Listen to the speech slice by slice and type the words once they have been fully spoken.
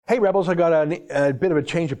Hey Rebels, I got a bit of a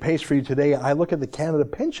change of pace for you today. I look at the Canada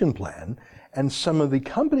Pension Plan and some of the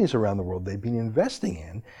companies around the world they've been investing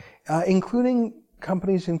in, including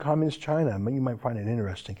companies in communist China. You might find it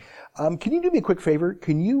interesting. Can you do me a quick favor?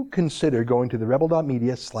 Can you consider going to the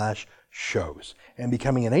rebel.media/shows and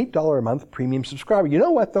becoming an $8 a month premium subscriber? You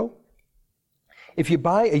know what though? If you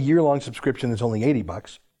buy a year-long subscription, it's only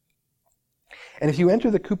 $80. And if you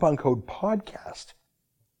enter the coupon code podcast,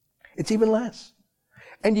 it's even less.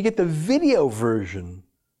 And you get the video version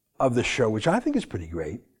of the show, which I think is pretty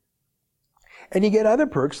great. And you get other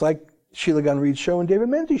perks like Sheila Gunn Reid's show and David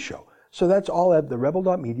Menzies' show. So that's all at the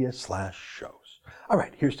rebel.media/shows. All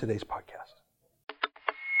right, here's today's podcast.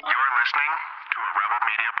 You're listening to a Rebel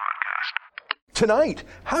Media podcast. Tonight,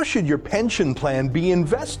 how should your pension plan be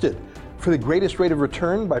invested? For the greatest rate of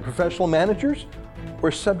return by professional managers,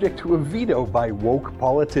 or subject to a veto by woke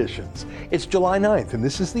politicians? It's July 9th, and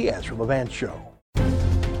this is the Ezra Levant Show.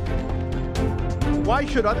 Why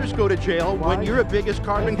should others go to jail when you're the biggest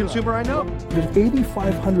carbon consumer I know? There's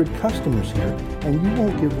 8,500 customers here, and you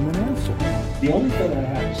won't give them an answer. The only thing I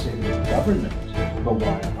have to say to the government about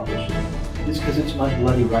why I publish it is because it's my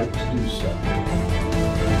bloody right to do so.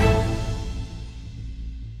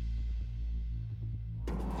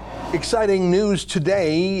 Exciting news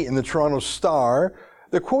today in the Toronto Star.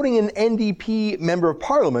 They're quoting an NDP member of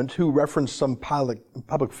Parliament who referenced some public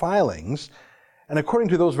filings. And according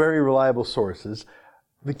to those very reliable sources,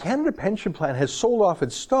 the Canada Pension Plan has sold off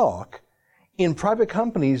its stock in private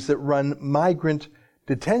companies that run migrant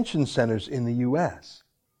detention centers in the U.S.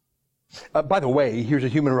 By the way, here's a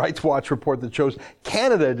Human Rights Watch report that shows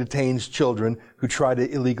Canada detains children who try to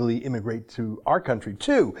illegally immigrate to our country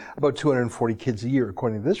too. About 240 kids a year,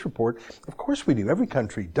 according to this report. Of course we do. Every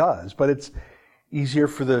country does. But it's easier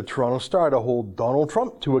for the Toronto Star to hold Donald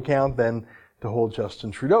Trump to account than to hold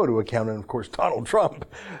Justin Trudeau to account. And of course, Donald Trump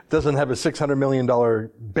doesn't have a $600 million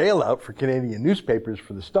bailout for Canadian newspapers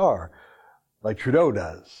for the Star like Trudeau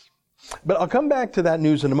does. But I'll come back to that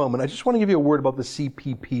news in a moment. I just want to give you a word about the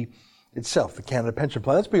CPP itself, the Canada Pension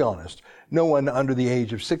Plan. Let's be honest. No one under the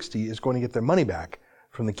age of 60 is going to get their money back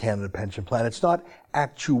from the Canada Pension Plan. It's not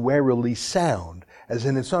actuarially sound, as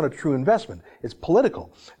in it's not a true investment. It's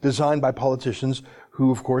political, designed by politicians who,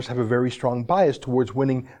 of course, have a very strong bias towards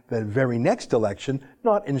winning the very next election,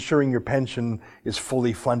 not ensuring your pension is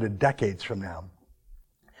fully funded decades from now.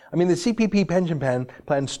 I mean, the CPP pension plan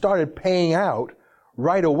started paying out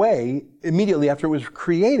right away, immediately after it was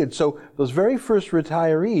created. So those very first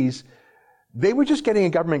retirees, they were just getting a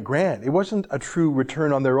government grant. It wasn't a true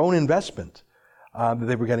return on their own investment that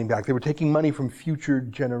they were getting back. They were taking money from future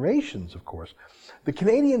generations, of course. The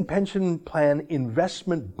Canadian Pension Plan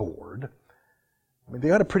Investment Board, I mean, they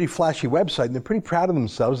got a pretty flashy website, and they're pretty proud of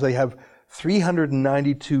themselves. They have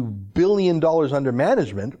 $392 billion under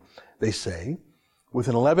management, they say, with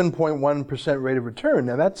an 11.1% rate of return.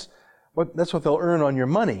 Now, that's what they'll earn on your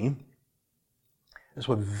money. That's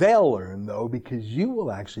what they'll earn, though, because you will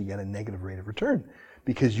actually get a negative rate of return.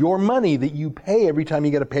 Because your money that you pay every time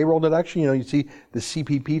you get a payroll deduction, you see the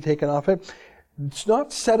CPP taken off it, it's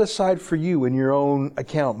not set aside for you in your own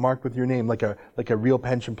account marked with your name like a real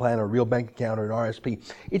pension plan or a real bank account or an RSP.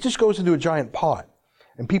 It just goes into a giant pot.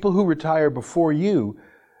 And people who retire before you,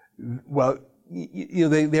 well,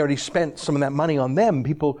 they already spent some of that money on them.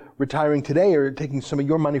 People retiring today are taking some of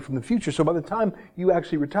your money from the future. So by the time you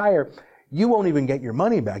actually retire, you won't even get your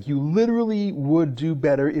money back. You literally would do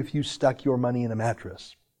better if you stuck your money in a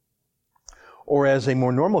mattress. Or as a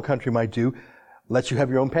more normal country might do, lets you have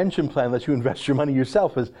your own pension plan, lets you invest your money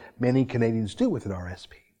yourself, as many Canadians do with an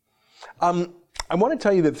RSP. I want to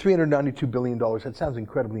tell you that $392 billion, that sounds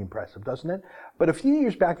incredibly impressive, doesn't it? But a few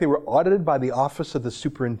years back, they were audited by the Office of the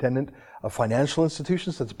Superintendent of Financial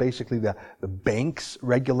Institutions. That's basically the bank's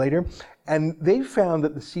regulator. And they found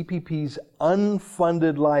that the CPP's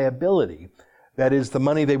unfunded liability, that is the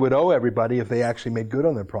money they would owe everybody if they actually made good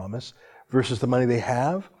on their promise, versus the money they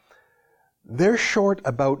have, they're short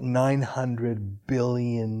about $900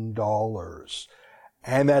 billion.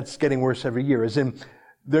 And that's getting worse every year, as in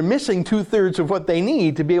they're missing 2/3 of what they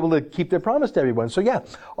need to be able to keep their promise to everyone. So yeah,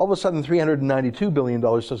 all of a sudden $392 billion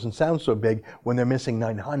doesn't sound so big when they're missing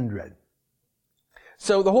 900.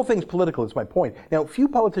 So the whole thing's political, is my point. Now, few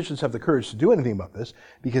politicians have the courage to do anything about this,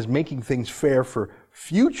 because making things fair for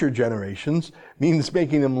future generations means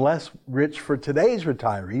making them less rich for today's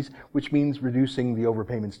retirees, which means reducing the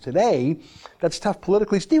overpayments today. That's tough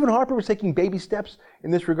politically. Stephen Harper was taking baby steps in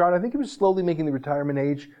this regard. I think he was slowly making the retirement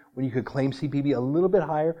age when you could claim CPP a little bit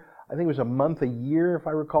higher. I think it was a month a year, if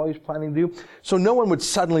I recall, he was planning to do. So no one would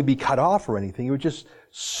suddenly be cut off or anything. It would just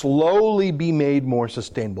slowly be made more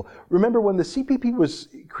sustainable. Remember, when the CPP was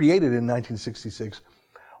created in 1966,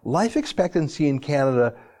 life expectancy in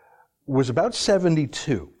Canada was about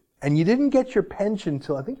 72, and you didn't get your pension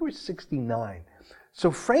until I think you were 69.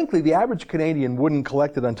 So frankly, the average Canadian wouldn't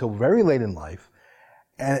collect it until very late in life,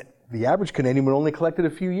 and the average Canadian would only collect it a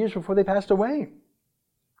few years before they passed away.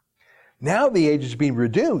 Now the age is being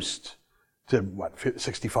reduced to,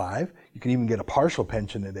 65? You can even get a partial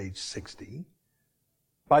pension at age 60.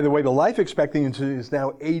 By the way, the life expectancy is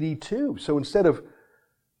now 82. So instead of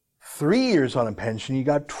 3 years on a pension, you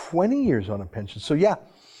got 20 years on a pension. So yeah,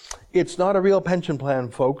 it's not a real pension plan,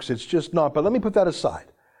 folks. It's just not. But let me put that aside.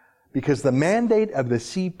 Because the mandate of the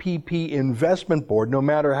CPP Investment Board, no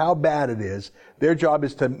matter how bad it is, their job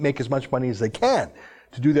is to make as much money as they can,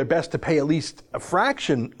 to do their best to pay at least a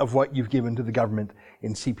fraction of what you've given to the government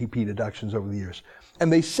in CPP deductions over the years.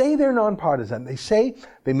 And they say they're nonpartisan. They say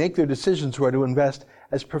they make their decisions where to invest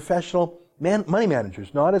as professional money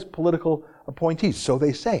managers, not as political appointees. So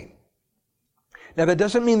they say. Now, that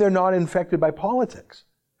doesn't mean they're not infected by politics.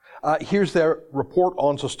 Here's their report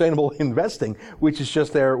on sustainable investing, which is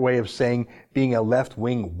just their way of saying being a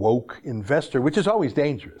left-wing woke investor, which is always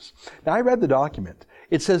dangerous. Now, I read the document.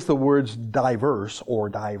 It says the words diverse or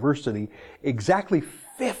diversity exactly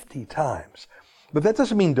 50 times. But that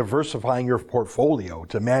doesn't mean diversifying your portfolio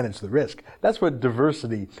to manage the risk. That's what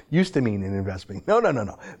diversity used to mean in investing. No.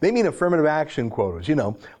 They mean affirmative action quotas,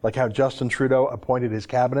 like how Justin Trudeau appointed his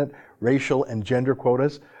cabinet, racial and gender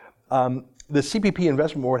quotas. The CPP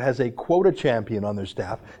Investment Board has a quota champion on their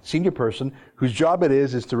staff, senior person, whose job it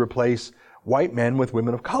is to replace white men with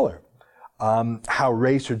women of color. How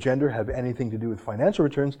race or gender have anything to do with financial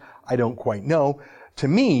returns, I don't quite know. To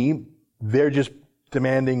me, they're just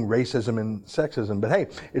demanding racism and sexism. But hey,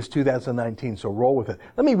 it's 2019, so roll with it.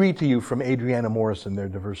 Let me read to you from Adriana Morrison, their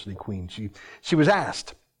diversity queen. She was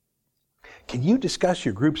asked, can you discuss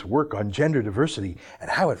your group's work on gender diversity and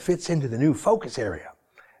how it fits into the new focus area?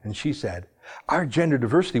 And she said, our gender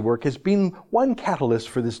diversity work has been one catalyst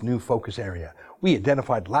for this new focus area. We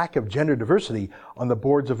identified lack of gender diversity on the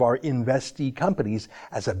boards of our investee companies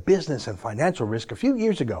as a business and financial risk a few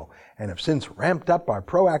years ago, and have since ramped up our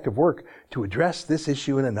proactive work to address this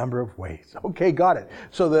issue in a number of ways. Okay, got it.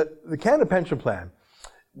 So the Canada Pension Plan,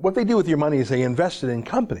 what they do with your money is they invest it in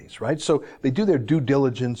companies, right? So they do their due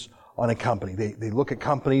diligence on a company. They look at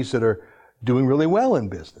companies that are doing really well in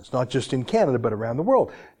business, not just in Canada, but around the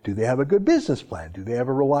world. Do they have a good business plan? Do they have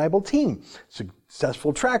a reliable team?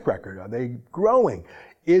 Successful track record? Are they growing?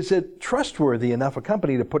 Is it trustworthy enough a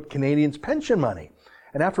company to put Canadians' pension money?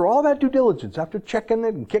 And after all that due diligence, after checking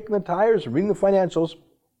it and kicking the tires and reading the financials,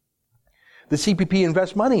 the CPP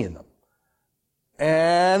invests money in them.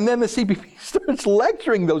 And then the CPP starts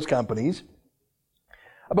lecturing those companies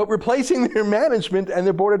about replacing their management and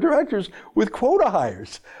their board of directors with quota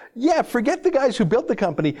hires. Yeah, forget the guys who built the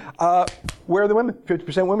company. Where are the women?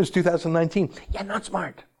 50% women is 2019. Yeah, not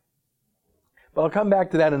smart. But I'll come back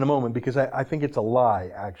to that in a moment because I think it's a lie,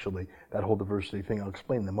 actually, that whole diversity thing. I'll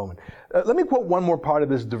explain in a moment. Let me quote one more part of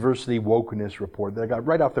this diversity wokeness report that I got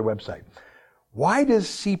right off their website. Why does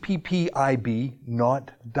CPPIB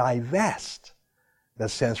not divest? That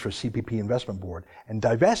stands for CPP Investment Board. And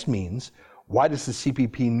divest means, why does the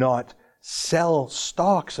CPP not sell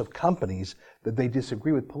stocks of companies that they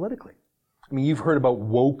disagree with politically? I mean, you've heard about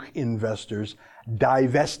woke investors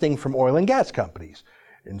divesting from oil and gas companies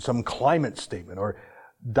in some climate statement, or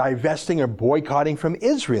divesting or boycotting from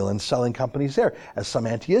Israel and selling companies there as some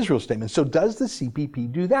anti-Israel statement. So does the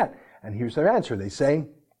CPP do that? And here's their answer. They say,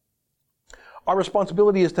 our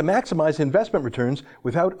responsibility is to maximize investment returns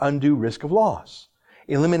without undue risk of loss.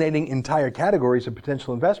 Eliminating entire categories of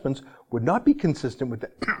potential investments would not be consistent with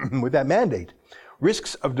with that mandate.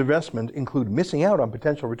 Risks of divestment include missing out on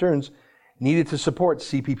potential returns needed to support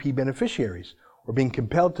CPP beneficiaries or being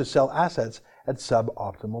compelled to sell assets at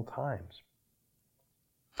suboptimal times.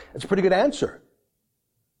 That's a pretty good answer.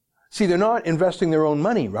 See, they're not investing their own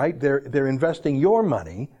money, right? They're investing your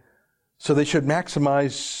money, so they should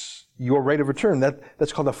maximize your rate of return.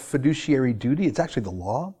 That's called a fiduciary duty. It's actually the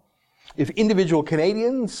law. If individual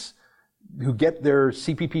Canadians who get their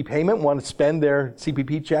CPP payment want to spend their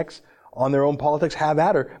CPP checks on their own politics, have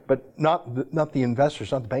at her, but not the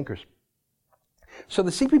investors, not the bankers. So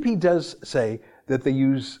the CPP does say that they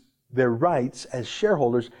use their rights as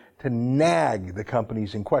shareholders to nag the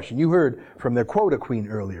companies in question. You heard from their quota queen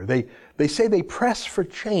earlier. They say they press for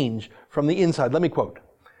change from the inside. Let me quote.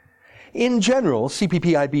 In general,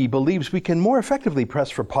 CPPIB believes we can more effectively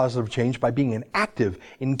press for positive change by being an active,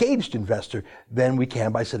 engaged investor than we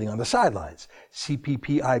can by sitting on the sidelines.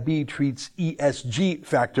 CPPIB treats ESG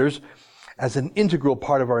factors As an integral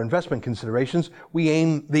part of our investment considerations, the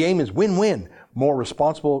aim is win-win, more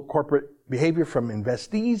responsible corporate behavior from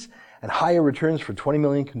investees and higher returns for 20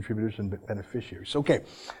 million contributors and beneficiaries. Okay,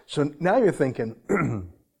 so now you're thinking,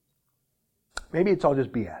 maybe it's all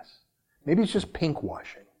just BS. Maybe it's just pink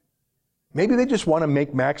washing. Maybe they just want to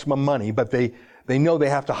make maximum money, but they know they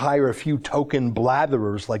have to hire a few token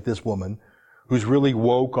blatherers like this woman who's really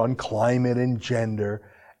woke on climate and gender.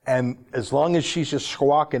 And as long as she's just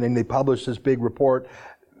squawking and they publish this big report,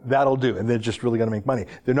 that'll do. And they're just really going to make money.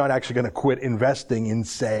 They're not actually going to quit investing in,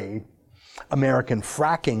 say, American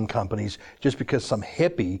fracking companies just because some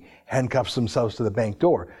hippie handcuffs themselves to the bank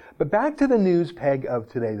door. But back to the news peg of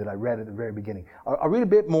today that I read at the very beginning. I'll read a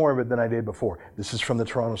bit more of it than I did before. This is from the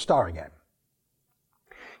Toronto Star again.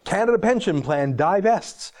 Canada Pension Plan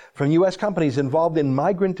divests from U.S. companies involved in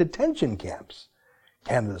migrant detention camps.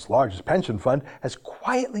 Canada's largest pension fund has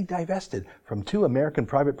quietly divested from 2 American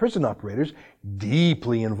private prison operators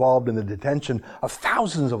deeply involved in the detention of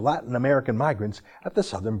thousands of Latin American migrants at the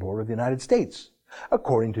southern border of the United States,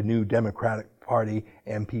 according to New Democratic Party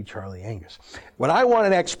MP Charlie Angus. When I want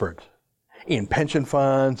an expert in pension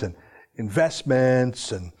funds and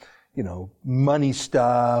investments and, money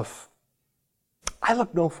stuff, I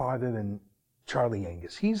look no farther than Charlie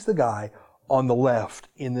Angus. He's the guy on the left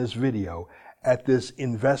in this video at this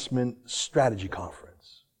investment strategy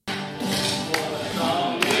conference.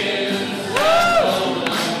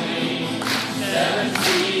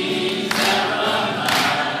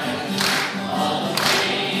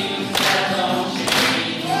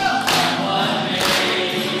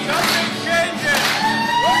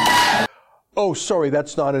 Oh, sorry,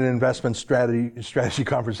 that's not an investment strategy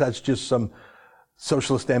conference. That's just some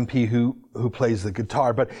socialist MP who plays the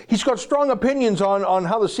guitar. But he's got strong opinions on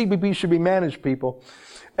how the CPP should be managed, people.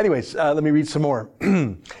 Anyways, let me read some more.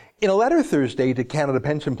 In a letter Thursday to Canada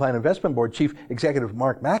Pension Plan Investment Board Chief Executive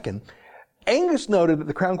Mark Mackin, Angus noted that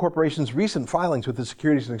the Crown Corporation's recent filings with the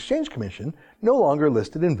Securities and Exchange Commission no longer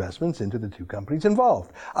listed investments into the 2 companies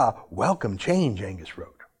involved. Welcome change, Angus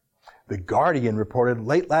wrote. The Guardian reported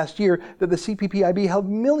late last year that the CPPIB held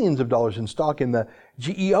millions of dollars in stock in the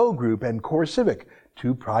GEO Group and CoreCivic,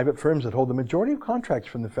 2 private firms that hold the majority of contracts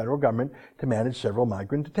from the federal government to manage several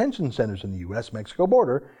migrant detention centers in the U.S.-Mexico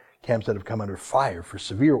border, camps that have come under fire for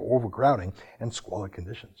severe overcrowding and squalid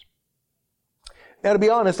conditions. Now, to be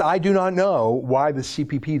honest, I do not know why the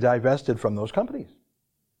CPP divested from those companies.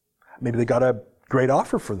 Maybe they got a great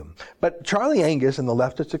offer for them. But Charlie Angus and the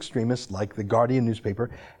leftist extremists like the Guardian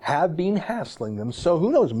newspaper have been hassling them, so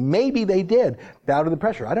who knows, maybe they did bow to the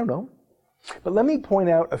pressure. I don't know. But let me point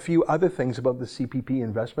out a few other things about the CPP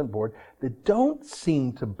Investment Board that don't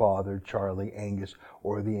seem to bother Charlie Angus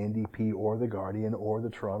or the NDP or the Guardian or the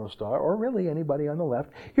Toronto Star or really anybody on the left.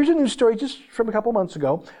 Here's a news story just from a couple months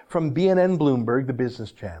ago from BNN Bloomberg, the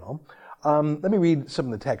business channel. Let me read some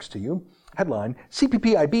of the text to you. Headline,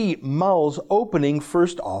 CPPIB mulls opening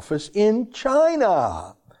first office in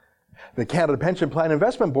China. The Canada Pension Plan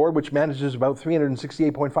Investment Board, which manages about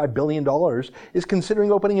 $368.5 billion, is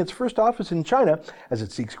considering opening its first office in China as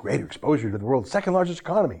it seeks greater exposure to the world's second largest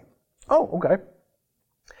economy. Oh, okay.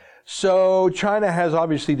 So China has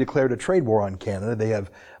obviously declared a trade war on Canada. They have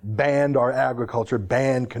banned our agriculture,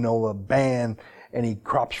 banned canola, banned any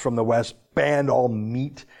crops from the West, banned all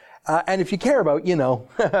meat. And if you care about,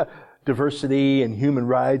 diversity and human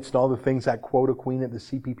rights and all the things that quota queen at the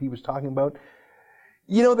CPP was talking about,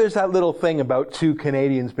 there's that little thing about 2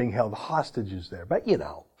 Canadians being held hostages there. But,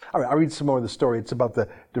 all right, I'll read some more of the story. It's about the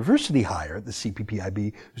diversity hire at the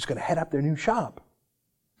CPPIB who's going to head up their new shop.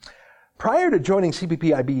 Prior to joining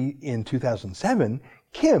CPPIB in 2007,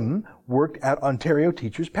 Kim worked at Ontario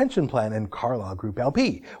Teachers Pension Plan and Carlyle Group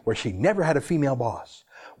LP, where she never had a female boss.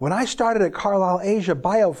 When I started at Carlyle Asia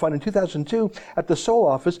Buyout Fund in 2002 at the Seoul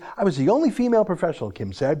office, I was the only female professional,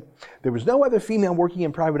 Kim said. There was no other female working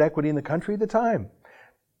in private equity in the country at the time.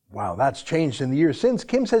 Wow, that's changed in the years since.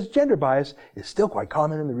 Kim says gender bias is still quite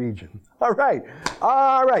common in the region. All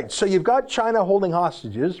right. So you've got China holding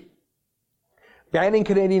hostages, banning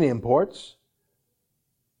Canadian imports,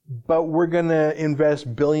 but we're going to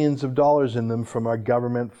invest billions of dollars in them from our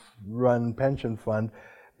government-run pension fund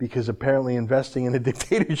because apparently investing in a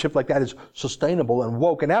dictatorship like that is sustainable and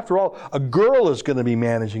woke. And after all, a girl is going to be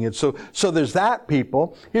managing it. So there's that,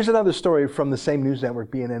 people. Here's another story from the same news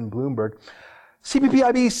network, BNN Bloomberg.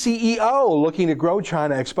 CPPIB CEO looking to grow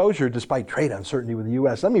China exposure despite trade uncertainty with the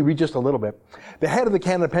U.S. Let me read just a little bit. The head of the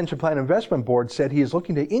Canada Pension Plan Investment Board said he is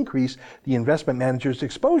looking to increase the investment manager's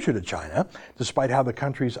exposure to China, despite how the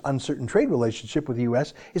country's uncertain trade relationship with the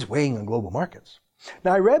U.S. is weighing on global markets.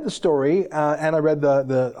 Now, I read the story, and I read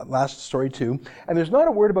the last story too, and there's not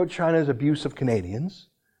a word about China's abuse of Canadians,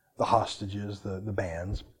 the hostages, the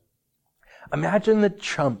bans. Imagine the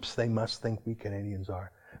chumps they must think we Canadians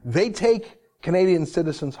are. They take Canadian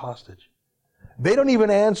citizens hostage. They don't even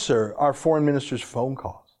answer our foreign minister's phone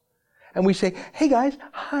calls. And we say, hey guys,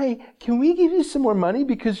 hi, can we give you some more money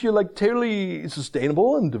because you're like totally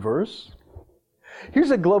sustainable and diverse?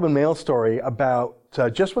 Here's a Globe and Mail story about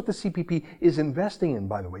just what the CPP is investing in,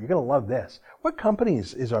 by the way. You're going to love this. What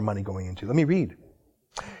companies is our money going into? Let me read.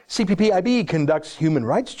 CPPIB conducts human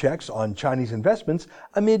rights checks on Chinese investments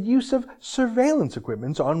amid use of surveillance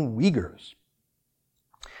equipment on Uyghurs.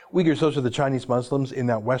 Uyghurs, those are the Chinese Muslims in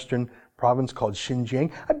that western province called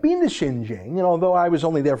Xinjiang. I've been to Xinjiang, and although I was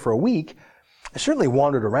only there for a week, I certainly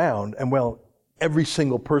wandered around, and well, every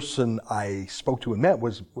single person I spoke to and met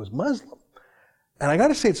was Muslim. And I got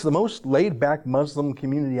to say, it's the most laid-back Muslim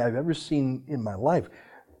community I've ever seen in my life.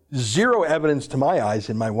 Zero evidence to my eyes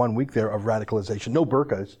in my 1 week there of radicalization. No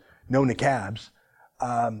burqas, no niqabs.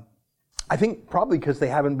 I think probably because they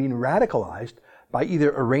haven't been radicalized by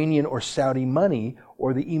either Iranian or Saudi money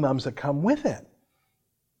or the imams that come with it.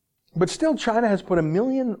 But still, China has put 1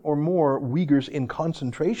 million or more Uyghurs in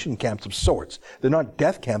concentration camps of sorts. They're not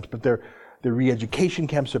death camps, but they're re-education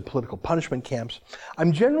camps, they're political punishment camps.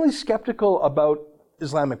 I'm generally skeptical about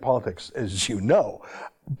Islamic politics, as you know.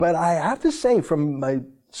 But I have to say, from my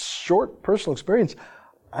short personal experience,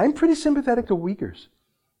 I'm pretty sympathetic to Uyghurs.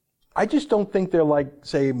 I just don't think they're like,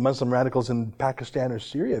 say, Muslim radicals in Pakistan or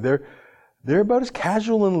Syria. They're about as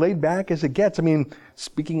casual and laid back as it gets. I mean,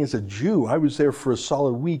 speaking as a Jew, I was there for a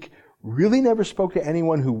solid week, really never spoke to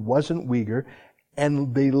anyone who wasn't Uyghur,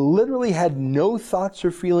 and they literally had no thoughts or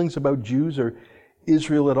feelings about Jews or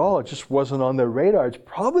Israel at all. It just wasn't on their radar. It's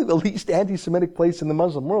probably the least anti-Semitic place in the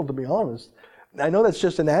Muslim world, to be honest. I know that's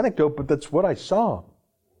just an anecdote, but that's what I saw.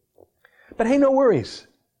 But hey, no worries.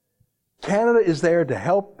 Canada is there to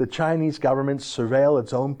help the Chinese government surveil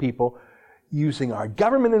its own people using our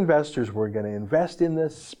government investors. We're going to invest in the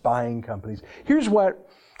spying companies. Here's what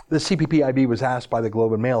the CPPIB was asked by the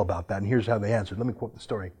Globe and Mail about that, and here's how they answered. Let me quote the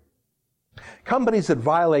story. Companies that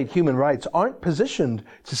violate human rights aren't positioned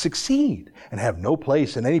to succeed and have no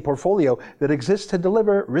place in any portfolio that exists to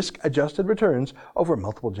deliver risk-adjusted returns over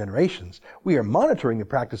multiple generations. We are monitoring the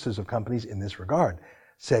practices of companies in this regard,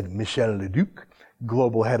 said Michel Leduc,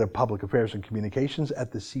 Global Head of Public Affairs and Communications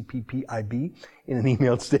at the CPPIB, in an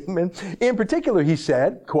emailed statement. In particular, he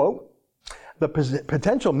said, quote, the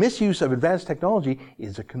potential misuse of advanced technology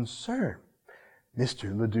is a concern.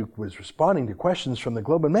 Mr. Leduc was responding to questions from the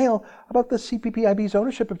Globe and Mail about the CPPIB's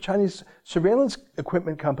ownership of Chinese surveillance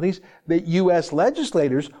equipment companies that U.S.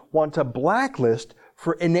 legislators want to blacklist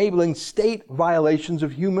for enabling state violations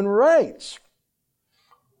of human rights.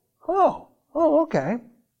 Oh, okay.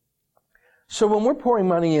 So when we're pouring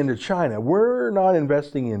money into China, we're not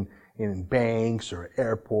investing in banks or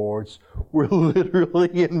airports. We're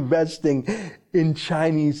literally investing in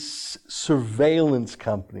Chinese surveillance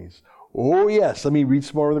companies. Oh yes, let me read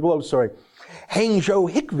some more of the Globe story.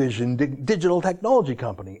 Hangzhou Hikvision Digital Technology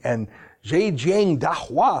Company and Zhejiang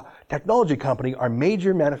Dahua Technology Company are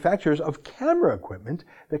major manufacturers of camera equipment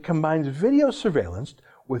that combines video surveillance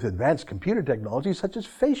with advanced computer technology such as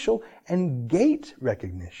facial and gait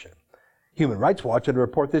recognition. Human Rights Watch, in a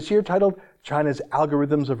report this year titled China's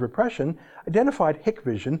Algorithms of Repression, identified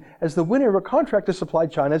Hikvision as the winner of a contract to supply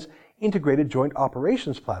China's Integrated Joint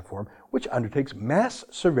Operations Platform, which undertakes mass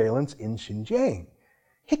surveillance in Xinjiang.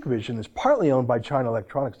 Hikvision is partly owned by China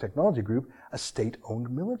Electronics Technology Group, a state-owned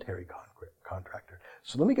military contractor.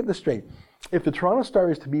 So let me get this straight. If the Toronto Star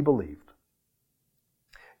is to be believed,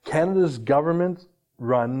 Canada's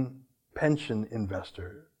government-run pension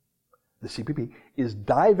investor, the CPP, is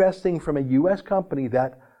divesting from a U.S. company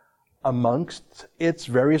that, amongst its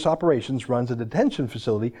various operations, runs a detention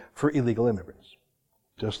facility for illegal immigrants.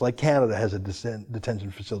 Just like Canada has a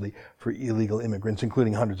detention facility for illegal immigrants,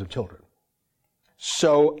 including hundreds of children.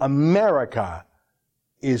 So America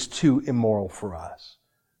is too immoral for us.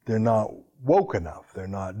 They're not woke enough. They're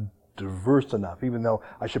not diverse enough, even though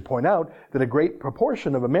I should point out that a great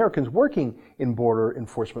proportion of Americans working in border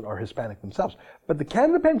enforcement are Hispanic themselves. But the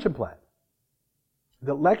Canada Pension Plan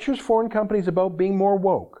that lectures foreign companies about being more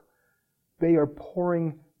woke, they are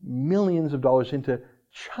pouring millions of dollars into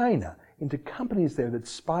China, into companies there that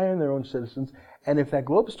spy on their own citizens, and if that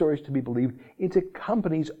Globe story is to be believed, into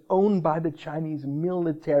companies owned by the Chinese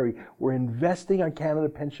military. We're investing our Canada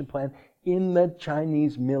Pension Plan in the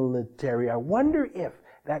Chinese military. I wonder if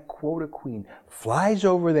that quota queen flies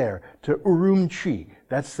over there to Urumqi,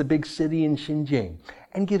 that's the big city in Xinjiang,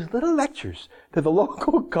 and gives little lectures to the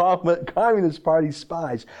local Communist Party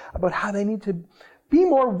spies about how they need to be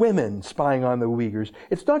more women spying on the Uyghurs.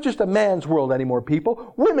 It's not just a man's world anymore,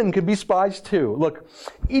 people. Women can be spies too. Look,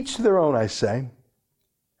 each to their own, I say.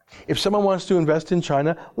 If someone wants to invest in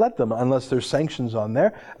China, let them, unless there's sanctions on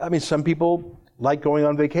there. I mean, some people like going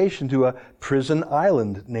on vacation to a prison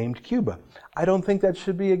island named Cuba. I don't think that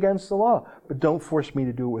should be against the law, but don't force me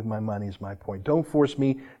to do it with my money is my point. Don't force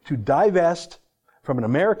me to divest from an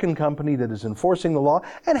American company that is enforcing the law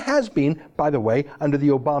and has been, by the way, under the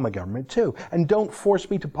Obama government too. And don't force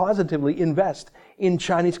me to positively invest in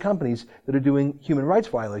Chinese companies that are doing human rights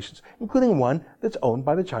violations, including one that's owned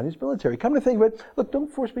by the Chinese military. Come to think of it, look,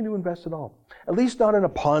 don't force me to invest at all. At least not in a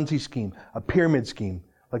Ponzi scheme, a pyramid scheme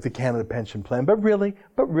like the Canada Pension Plan. But really,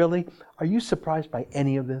 are you surprised by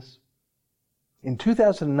any of this? In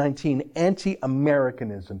 2019,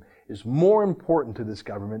 anti-Americanism is more important to this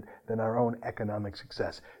government than our own economic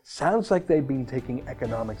success. Sounds like they've been taking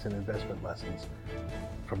economics and investment lessons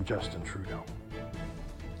from Justin Trudeau.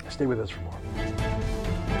 Stay with us for more.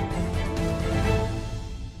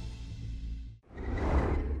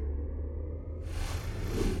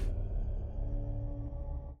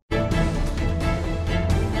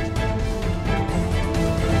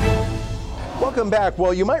 Welcome back.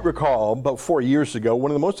 Well, you might recall about 4 years ago, one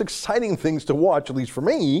of the most exciting things to watch, at least for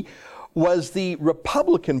me, was the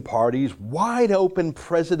Republican Party's wide open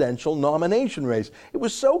presidential nomination race. It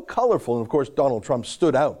was so colorful, and of course Donald Trump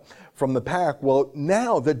stood out from the pack. Well,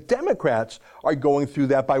 now the Democrats are going through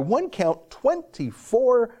that. By one count,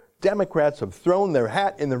 24 Democrats have thrown their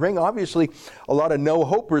hat in the ring. Obviously, a lot of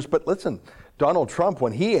no-hopers, but listen, Donald Trump,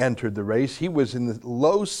 when he entered the race, he was in the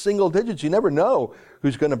low single digits. You never know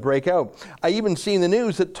who's going to break out. I even seen the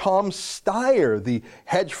news that Tom Steyer, the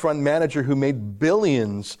hedge fund manager who made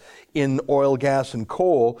billions in oil, gas, and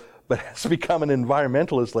coal, but has become an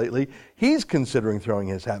environmentalist lately, he's considering throwing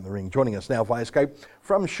his hat in the ring. Joining us now via Skype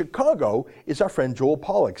from Chicago is our friend Joel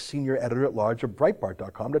Pollak, senior editor-at-large of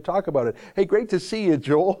Breitbart.com, to talk about it. Hey, great to see you,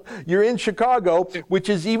 Joel. You're in Chicago, which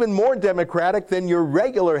is even more democratic than your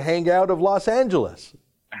regular hangout of Los Angeles.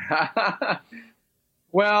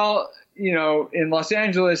 Well, you know, in Los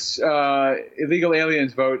Angeles, illegal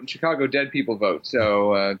aliens vote. In Chicago, dead people vote.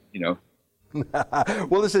 So, you know.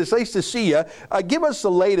 Well, listen, it's nice to see you. Give us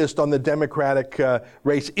the latest on the Democratic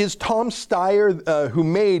race. Is Tom Steyer, who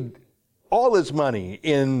made all his money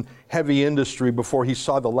in heavy industry before he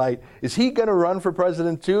saw the light, is he going to run for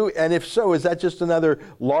president too? And if so, is that just another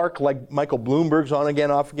lark like Michael Bloomberg's on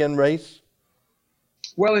again, off again race?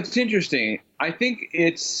 Well, it's interesting. I think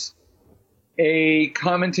it's a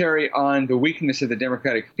commentary on the weakness of the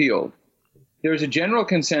Democratic field. There's a general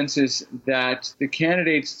consensus that the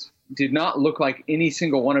candidates did not look like any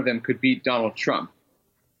single one of them could beat Donald Trump.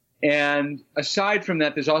 And aside from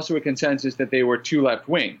that, there's also a consensus that they were too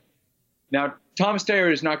left-wing. Now, Tom Steyer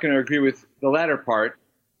is not going to agree with the latter part.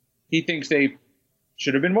 He thinks they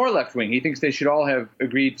should have been more left-wing. He thinks they should all have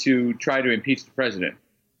agreed to try to impeach the president.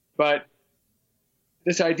 But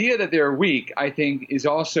this idea that they're weak, I think, is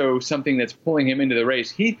also something that's pulling him into the race.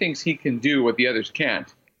 He thinks he can do what the others can't.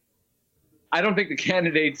 I don't think the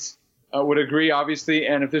candidates would agree, obviously.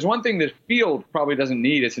 And if there's one thing the field probably doesn't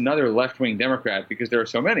need, it's another left-wing Democrat, because there are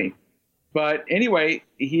so many. But anyway,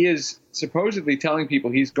 he is supposedly telling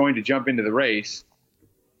people he's going to jump into the race.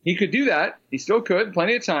 He could do that. He still could.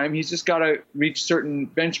 Plenty of time. He's just got to reach certain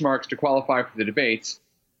benchmarks to qualify for the debates.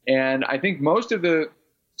 And I think most of the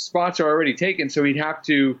spots are already taken, so he'd have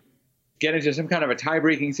to get into some kind of a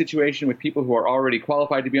tie-breaking situation with people who are already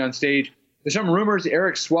qualified to be on stage. There's some rumors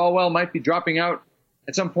Eric Swalwell might be dropping out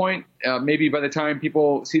at some point. Maybe by the time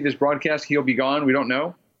people see this broadcast, he'll be gone. We don't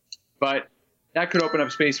know. But that could open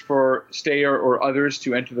up space for Steyer or others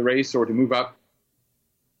to enter the race or to move up.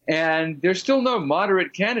 And there's still no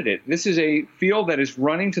moderate candidate. This is a field that is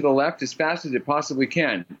running to the left as fast as it possibly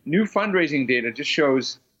can. New fundraising data just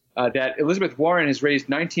shows that Elizabeth Warren has raised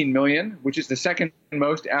 $19 million, which is the second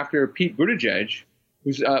most after Pete Buttigieg,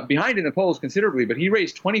 who's behind in the polls considerably, but he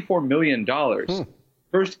raised $24 million.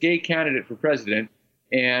 First gay candidate for president.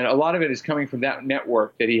 And a lot of it is coming from that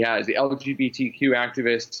network that he has, the LGBTQ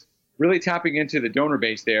activists, really tapping into the donor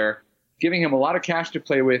base there, giving him a lot of cash to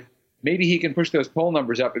play with. Maybe he can push those poll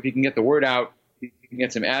numbers up if he can get the word out, he can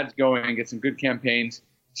get some ads going, get some good campaigns.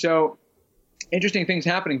 So interesting things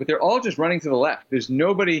happening, but they're all just running to the left. There's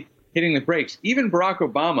nobody hitting the brakes. Even Barack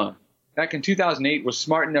Obama, back in 2008, was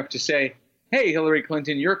smart enough to say, hey, Hillary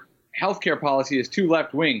Clinton, your healthcare policy is too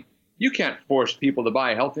left-wing. You can't force people to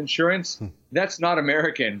buy health insurance. That's not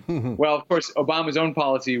American. Well, of course, Obama's own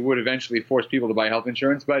policy would eventually force people to buy health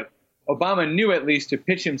insurance, but Obama knew at least to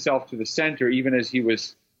pitch himself to the center, even as he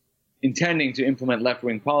was intending to implement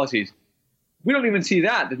left-wing policies. We don't even see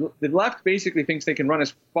that. The left basically thinks they can run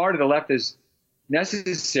as far to the left as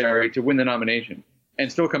necessary to win the nomination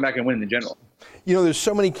and still come back and win the general. You know, there's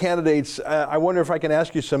so many candidates. I wonder if I can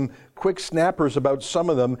ask you some quick snappers about some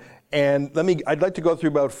of them. And I'd like to go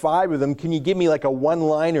through about 5 of them. Can you give me like a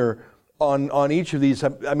one-liner on each of these?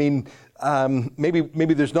 I mean,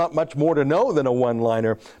 maybe there's not much more to know than a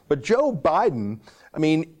one-liner. But Joe Biden, I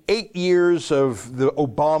mean, 8 years of the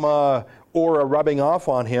Obama aura rubbing off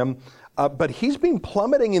on him, but he's been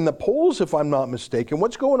plummeting in the polls, if I'm not mistaken.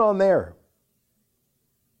 What's going on there?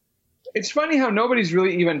 It's funny how nobody's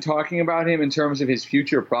really even talking about him in terms of his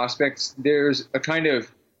future prospects. There's a kind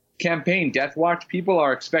of campaign death watch. People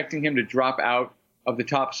are expecting him to drop out of the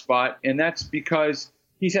top spot, and that's because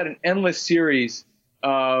he's had an endless series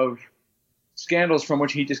of scandals from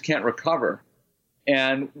which he just can't recover.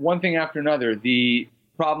 And one thing after another, the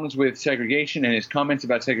problems with segregation and his comments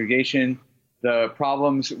about segregation, the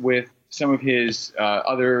problems with some of his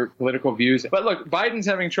other political views. But look, Biden's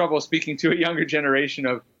having trouble speaking to a younger generation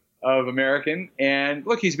of American. And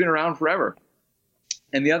look, he's been around forever.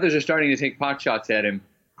 And the others are starting to take pot shots at him.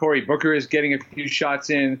 Cory Booker is getting a few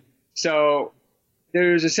shots in. So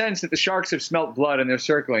there's a sense that the sharks have smelt blood and they're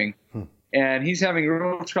circling. And he's having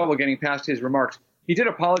real trouble getting past his remarks. He did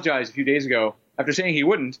apologize a few days ago after saying he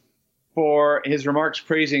wouldn't for his remarks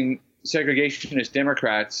praising segregationist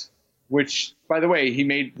Democrats, which, by the way, he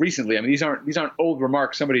made recently. I mean, these aren't old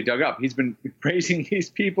remarks somebody dug up. He's been praising these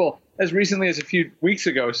people as recently as a few weeks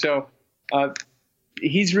ago. So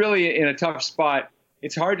he's really in a tough spot.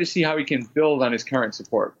 It's hard to see how he can build on his current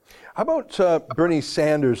support. How about Bernie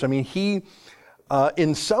Sanders? I mean, he,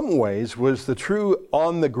 in some ways, was the true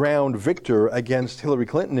on-the-ground victor against Hillary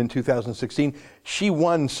Clinton in 2016. She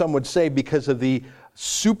won, some would say, because of the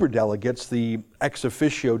superdelegates, the ex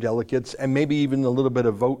officio delegates, and maybe even a little bit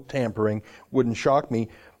of vote tampering. Wouldn't shock me.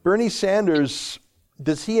 Bernie Sanders,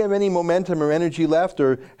 does he have any momentum or energy left,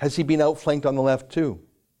 or has he been outflanked on the left too?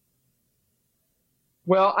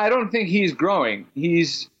 Well, I don't think he's growing.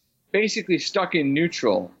 He's basically stuck in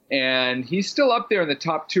neutral, and he's still up there in the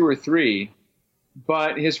top 2 or 3,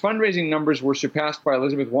 but his fundraising numbers were surpassed by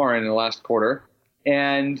Elizabeth Warren in the last quarter,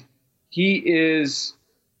 and he is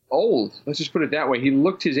old. Let's just put it that way. He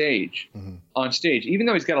looked his age on stage, even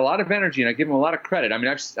though he's got a lot of energy, and I give him a lot of credit. I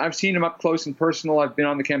mean, I've seen him up close and personal. I've been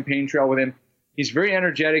on the campaign trail with him. He's very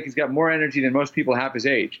energetic. He's got more energy than most people half his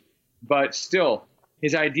age. But still,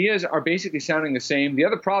 his ideas are basically sounding the same. The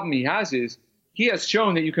other problem he has is he has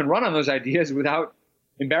shown that you can run on those ideas without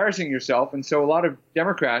embarrassing yourself. And so a lot of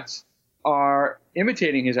Democrats are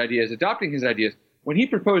imitating his ideas, adopting his ideas. When he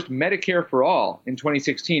proposed Medicare for all in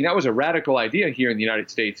 2016, that was a radical idea here in the United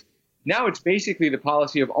States. Now it's basically the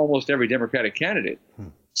policy of almost every Democratic candidate.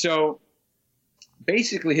 So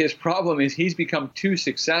basically his problem is he's become too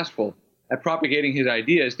successful at propagating his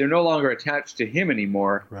ideas. They're no longer attached to him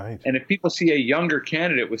anymore. Right. And if people see a younger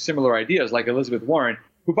candidate with similar ideas, like Elizabeth Warren,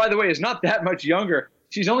 who, by the way, is not that much younger.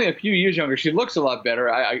 She's only a few years younger. She looks a lot better,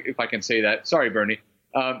 if I can say that. Sorry, Bernie.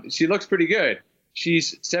 She looks pretty good.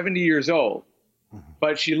 She's 70 years old,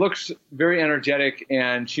 but she looks very energetic,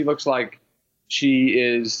 and she looks like she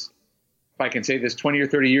is, if I can say this, 20 or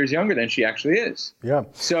 30 years younger than she actually is. Yeah.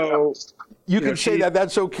 So you can say that.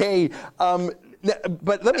 That's okay.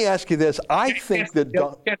 But let me ask you this. I think that...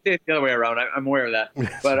 Can't say it the other way around. I'm aware of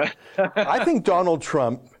that. But I think Donald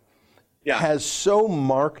Trump has so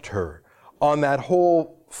marked her on that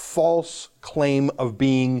whole false claim of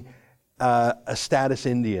being a status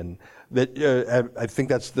Indian, that I think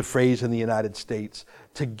that's the phrase in the United States,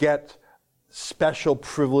 to get special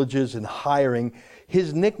privileges in hiring.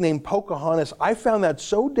 His nickname, Pocahontas, I found that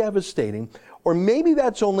so devastating. Or maybe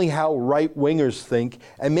that's only how right-wingers think,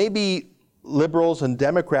 and maybe liberals and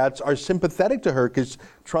Democrats are sympathetic to her because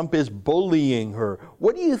Trump is bullying her.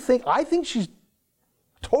 What do you think? I think she's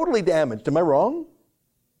totally damaged. Am I wrong?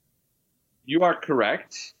 You are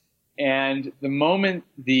correct. And the moment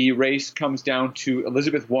the race comes down to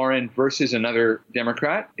Elizabeth Warren versus another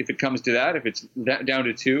Democrat, if it comes to that, if it's down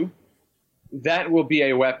to 2, that will be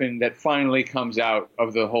a weapon that finally comes out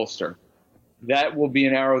of the holster. That will be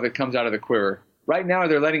an arrow that comes out of the quiver. Right now,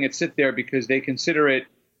 they're letting it sit there because they consider it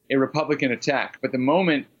a Republican attack. But the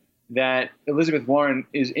moment that Elizabeth Warren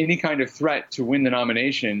is any kind of threat to win the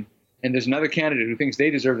nomination, and there's another candidate who thinks they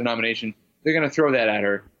deserve the nomination, they're going to throw that at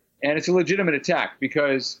her. And it's a legitimate attack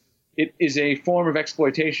because it is a form of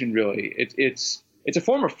exploitation, really. It's it's a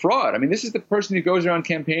form of fraud. I mean, this is the person who goes around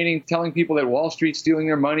campaigning, telling people that Wall Street's stealing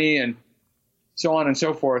their money and so on and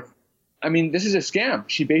so forth. I mean, this is a scam.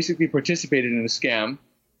 She basically participated in a scam.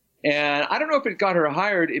 And I don't know if it got her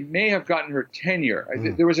hired. It may have gotten her tenure.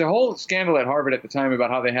 There was a whole scandal at Harvard at the time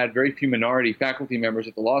about how they had very few minority faculty members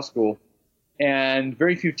at the law school and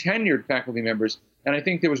very few tenured faculty members. And I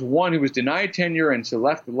think there was one who was denied tenure and so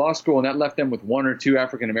left the law school, and that left them with 1 or 2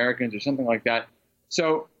 African Americans or something like that.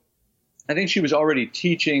 So I think she was already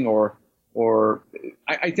teaching or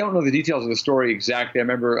I don't know the details of the story exactly. I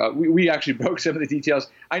remember we actually broke some of the details.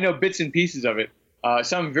 I know bits and pieces of it,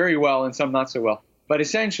 some very well and some not so well. But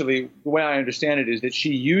essentially, the way I understand it is that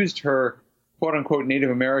she used her quote-unquote Native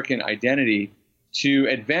American identity to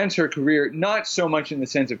advance her career, not so much in the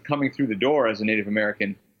sense of coming through the door as a Native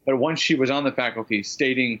American, but once she was on the faculty,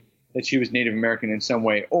 stating that she was Native American in some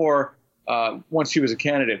way, or once she was a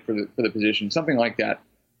candidate for the position, something like that.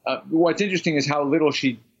 What's interesting is how little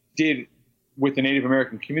she did with the Native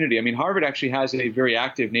American community. I mean, Harvard actually has a very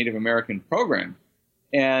active Native American program.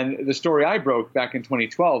 And the story I broke back in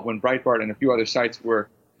 2012, when Breitbart and a few other sites were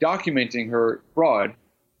documenting her fraud,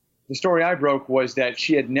 the story I broke was that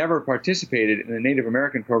she had never participated in the Native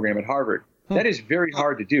American program at Harvard. That is very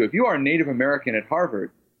hard to do. If you are Native American at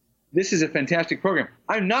Harvard, this is a fantastic program.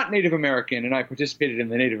 I'm not Native American, and I participated in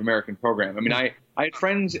the Native American program. I mean, I had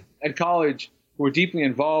friends at college who were deeply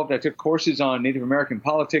involved. I took courses on Native American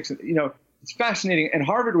politics. You know, it's fascinating. And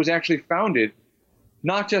Harvard was actually founded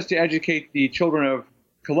not just to educate the children of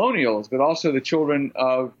colonials, but also the children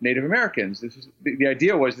of Native Americans. The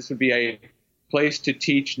idea was this would be a place to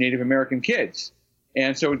teach Native American kids.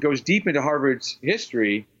 And so it goes deep into Harvard's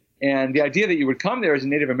history. And the idea that you would come there as a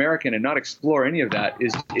Native American and not explore any of that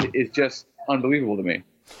is just unbelievable to me.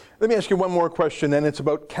 Let me ask you one more question, and it's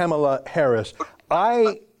about Kamala Harris.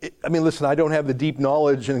 I mean, listen, I don't have the deep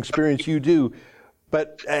knowledge and experience you do,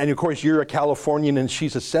 and of course you're a Californian and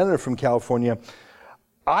she's a senator from California.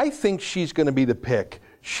 I think she's going to be the pick.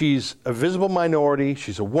 She's a visible minority.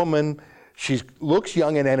 She's a woman. She looks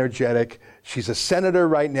young and energetic. She's a senator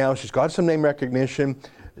right now. She's got some name recognition.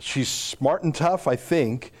 She's smart and tough, I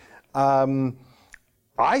think.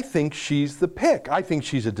 I think she's the pick. I think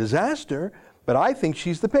she's a disaster, but I think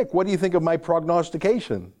she's the pick. What do you think of my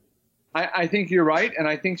prognostication? I think you're right, and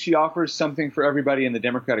I think she offers something for everybody in the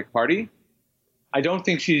Democratic Party. I don't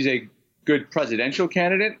think she's a good presidential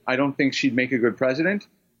candidate. I don't think she'd make a good president.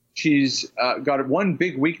 She's got one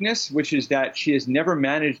big weakness, which is that she has never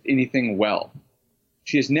managed anything well.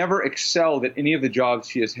 She has never excelled at any of the jobs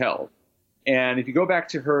she has held. And if you go back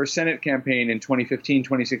to her Senate campaign in 2015,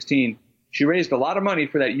 2016, she raised a lot of money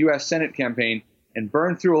for that U.S. Senate campaign and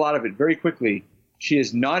burned through a lot of it very quickly. She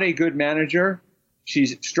is not a good manager.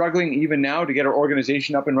 She's struggling even now to get her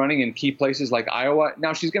organization up and running in key places like Iowa.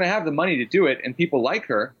 Now, she's going to have the money to do it, and people like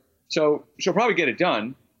her, so she'll probably get it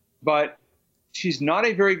done. But she's not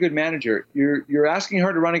a very good manager. You're asking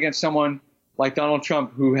her to run against someone like Donald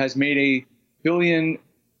Trump, who has made a billion,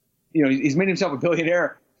 he's made himself a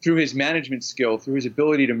billionaire through his management skill, through his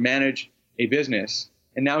ability to manage a business.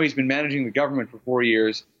 And now he's been managing the government for 4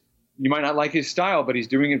 years. You might not like his style, but he's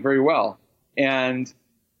doing it very well. And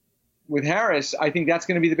with Harris, I think that's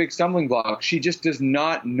going to be the big stumbling block. She just does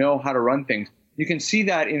not know how to run things. You can see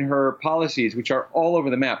that in her policies, which are all over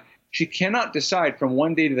the map. She cannot decide from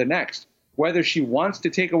one day to the next whether she wants to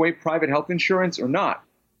take away private health insurance or not.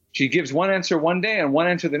 She gives one answer one day and one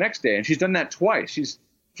answer the next day. And she's done that twice. She's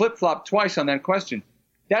flip-flopped twice on that question.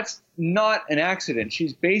 That's not an accident.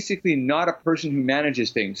 She's basically not a person who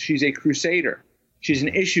manages things. She's a crusader. She's an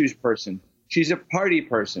issues person. She's a party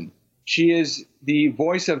person. She is the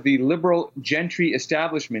voice of the liberal gentry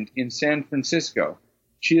establishment in San Francisco.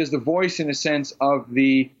 She is the voice, in a sense, of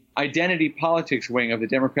the identity politics wing of the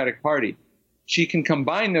Democratic Party. She can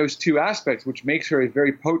combine those two aspects, which makes her a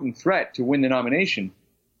very potent threat to win the nomination.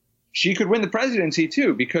 She could win the presidency,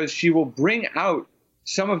 too, because she will bring out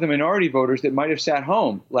some of the minority voters that might have sat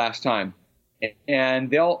home last time. And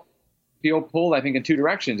they'll feel pulled, I think, in two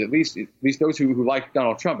directions, at least those who like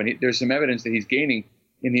Donald Trump. And there's some evidence that he's gaining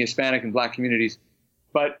in the Hispanic and black communities.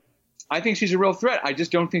 But I think she's a real threat. I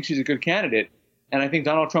just don't think she's a good candidate. And I think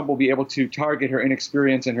Donald Trump will be able to target her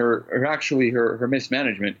inexperience and her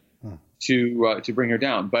mismanagement to bring her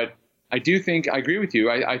down. But I agree with you.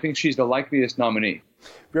 I think she's the likeliest nominee.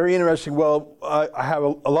 Very interesting. Well, I have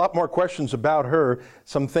a lot more questions about her,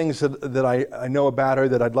 some things that I know about her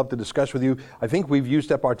that I'd love to discuss with you. I think we've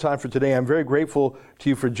used up our time for today. I'm very grateful to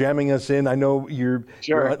you for jamming us in. I know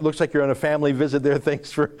it looks like you're on a family visit there.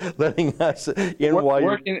 Thanks for letting us in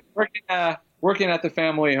working at the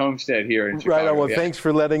family homestead here in Chicago. Right on. Well, thanks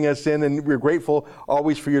for letting us in, and we're grateful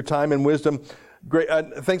always for your time and wisdom. Great.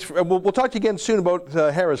 Thanks. We'll talk to you again soon about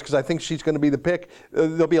Harris, because I think she's going to be the pick.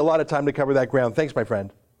 There'll be a lot of time to cover that ground. Thanks, my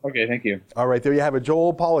friend. Okay, thank you. All right, there you have it.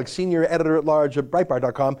 Joel Pollack, Senior Editor-at-Large at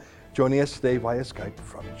Breitbart.com, joining us today via Skype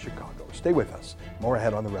from Chicago. Stay with us. More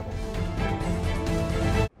ahead on The Rebel.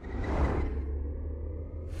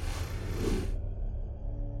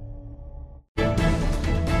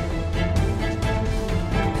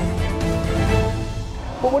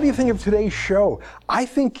 But what do you think of today's show? I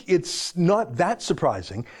think it's not that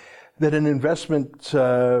surprising that an investment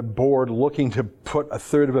board looking to put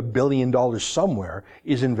 $250 million somewhere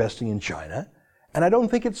is investing in China. And I don't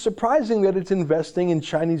think it's surprising that it's investing in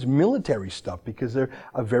Chinese military stuff, because they're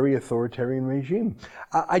a very authoritarian regime.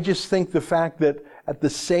 I just think the fact that at the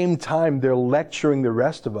same time they're lecturing the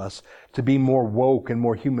rest of us to be more woke and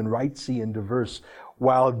more human rightsy and diverse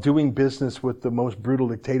while doing business with the most brutal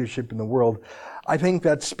dictatorship in the world, I think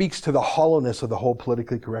that speaks to the hollowness of the whole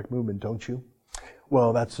politically correct movement, don't you?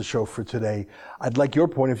 Well, that's the show for today. I'd like your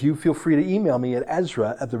point of view. Feel free to email me at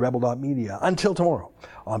ezra@therebel.media. Until tomorrow,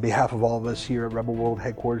 on behalf of all of us here at Rebel World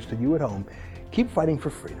Headquarters to you at home, keep fighting for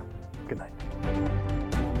freedom. Good night.